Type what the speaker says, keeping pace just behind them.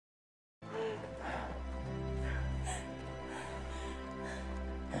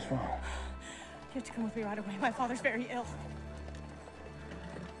wrong? You have to come with me right away. My father's very ill.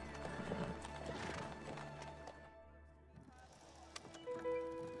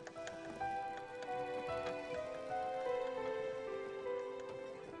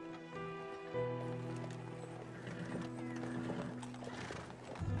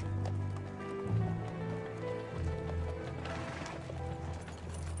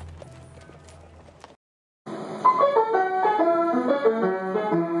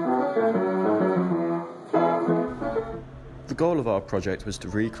 The goal of our project was to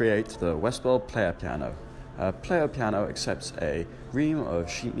recreate the Westworld player piano. A player piano accepts a ream of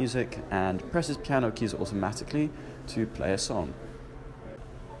sheet music and presses piano keys automatically to play a song.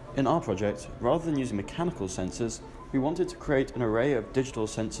 In our project, rather than using mechanical sensors, we wanted to create an array of digital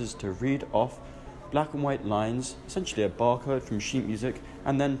sensors to read off black and white lines, essentially a barcode from sheet music,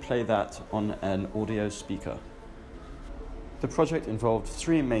 and then play that on an audio speaker. The project involved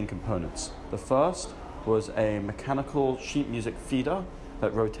three main components. The first was a mechanical sheet music feeder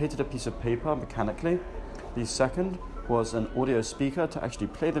that rotated a piece of paper mechanically. The second was an audio speaker to actually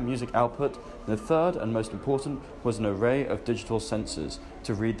play the music output. And the third, and most important, was an array of digital sensors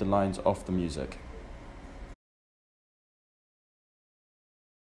to read the lines off the music.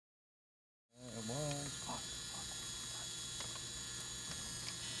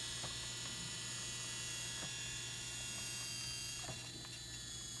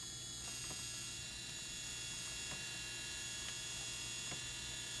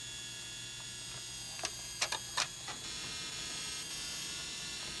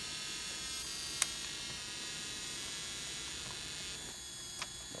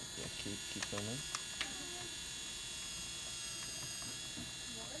 Keep going.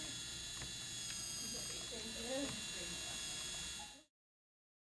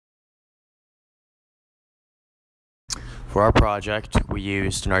 For our project, we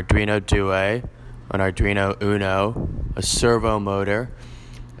used an Arduino Due, an Arduino Uno, a servo motor,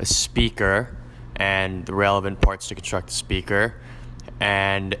 a speaker, and the relevant parts to construct the speaker,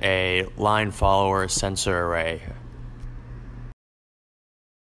 and a line follower sensor array.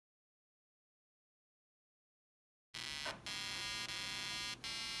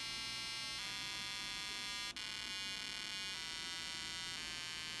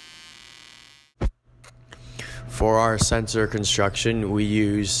 For our sensor construction, we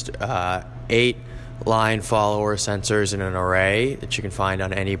used 8 line follower sensors in an array that you can find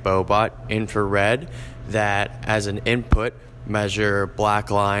on any Bobot, infrared, that as an input measure black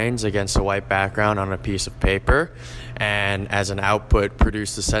lines against a white background on a piece of paper, and as an output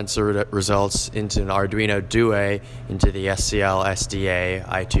produce the sensor results into an Arduino Due into the SCL SDA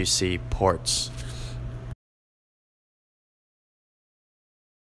I2C ports.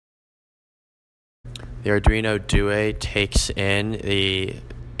 The Arduino Due takes in the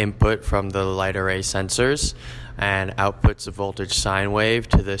input from the light array sensors and outputs a voltage sine wave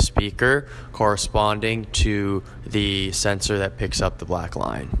to the speaker corresponding to the sensor that picks up the black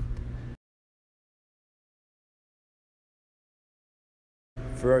line.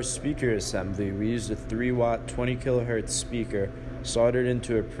 For our speaker assembly, we used a 3-watt 20 kHz speaker soldered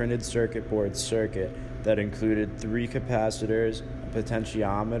into a printed circuit board circuit that included 3 capacitors, a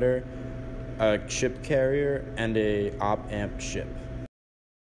potentiometer, a chip carrier, and a op-amp chip.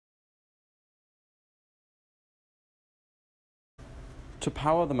 To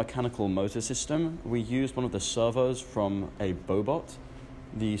power the mechanical motor system, we used one of the servos from a Bobot.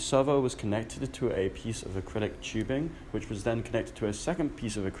 The servo was connected to a piece of acrylic tubing, which was then connected to a second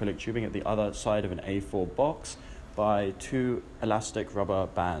piece of acrylic tubing at the other side of an A4 box by 2 elastic rubber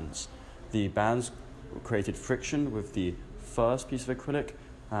bands. The bands created friction with the first piece of acrylic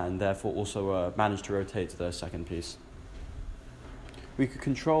and therefore also managed to rotate the second piece. We could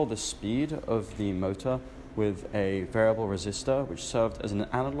control the speed of the motor with a variable resistor which served as an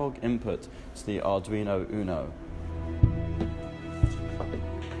analog input to the Arduino Uno.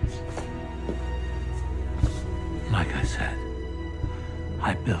 Like I said,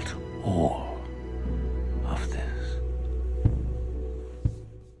 I built all